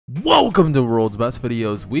Welcome to World's Best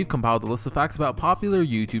Videos. We've compiled a list of facts about popular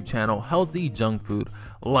YouTube channel Hellthy Junk Food.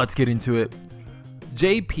 Let's get into it.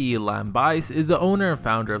 JP Lambais is the owner and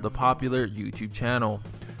founder of the popular YouTube channel.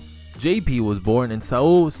 JP was born in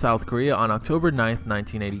Seoul, South Korea on October 9,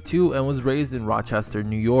 1982 and was raised in Rochester,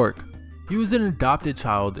 New York. He was an adopted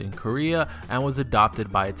child in Korea and was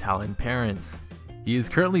adopted by Italian parents. He is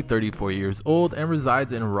currently 34 years old and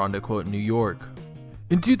resides in Rondequoit, New York.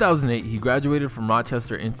 In 2008, he graduated from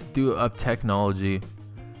Rochester Institute of Technology.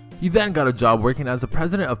 He then got a job working as the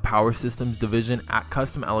president of Power Systems Division at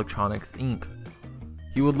Custom Electronics Inc.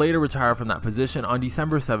 He would later retire from that position on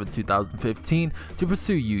December 7, 2015 to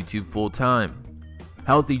pursue YouTube full-time.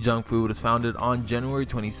 Hellthy Junk Food was founded on January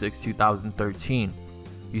 26, 2013.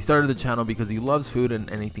 He started the channel because he loves food and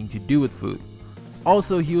anything to do with food.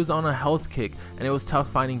 Also, he was on a health kick and it was tough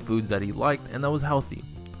finding foods that he liked and that was healthy.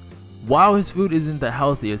 While his food isn't the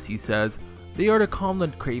healthiest, he says, they are to calm the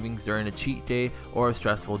cravings during a cheat day or a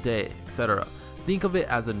stressful day, etc. Think of it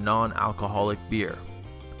as a non-alcoholic beer.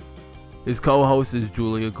 His co-host is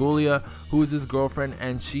Julia Gulia, who is his girlfriend,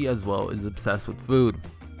 and she as well is obsessed with food.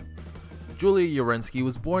 Julia Urensky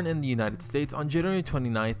was born in the United States on January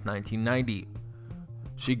 29, 1990.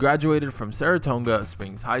 She graduated from Saratoga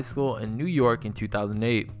Springs High School in New York in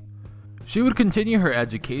 2008. She would continue her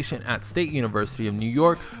education at State University of New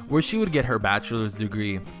York, where she would get her bachelor's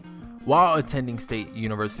degree. While attending State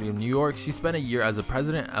University of New York, she spent a year as the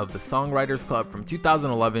president of the Songwriters Club from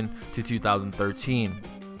 2011 to 2013.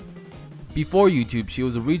 Before YouTube, she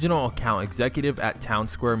was a regional account executive at Town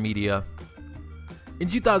Square Media. In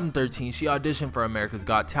 2013, she auditioned for America's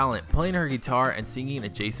Got Talent, playing her guitar and singing a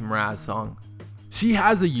Jason Mraz song. She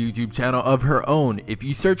has a YouTube channel of her own. If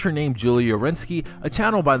you search her name Julia Urensky, a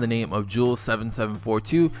channel by the name of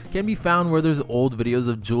Jules7742 can be found where there's old videos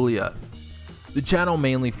of Julia. The channel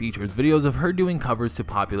mainly features videos of her doing covers to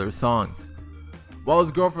popular songs. While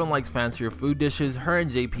his girlfriend likes fancier food dishes, her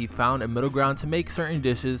and JP found a middle ground to make certain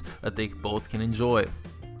dishes that they both can enjoy.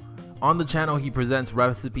 On the channel, he presents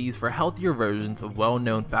recipes for healthier versions of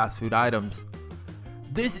well-known fast food items.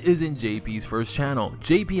 This isn't JP's first channel.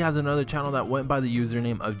 JP has another channel that went by the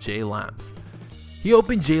username of JLambs. He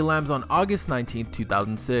opened JLambs on August 19,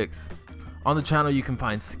 2006. On the channel you can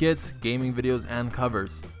find skits, gaming videos, and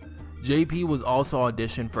covers. JP was also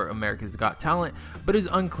auditioned for America's Got Talent, but is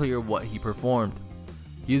unclear what he performed.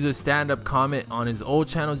 He is a stand-up comic. On his old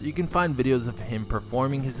channels you can find videos of him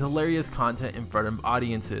performing his hilarious content in front of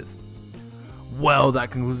audiences. Well,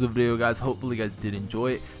 that concludes the video, guys. Hopefully you guys did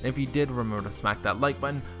enjoy it, and if you did, remember to smack that like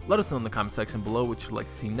button. Let us know in the comment section below what you'd like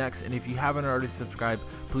to see next, and if you haven't already subscribed,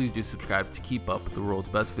 please do subscribe to keep up with the world's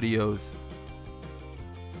best videos.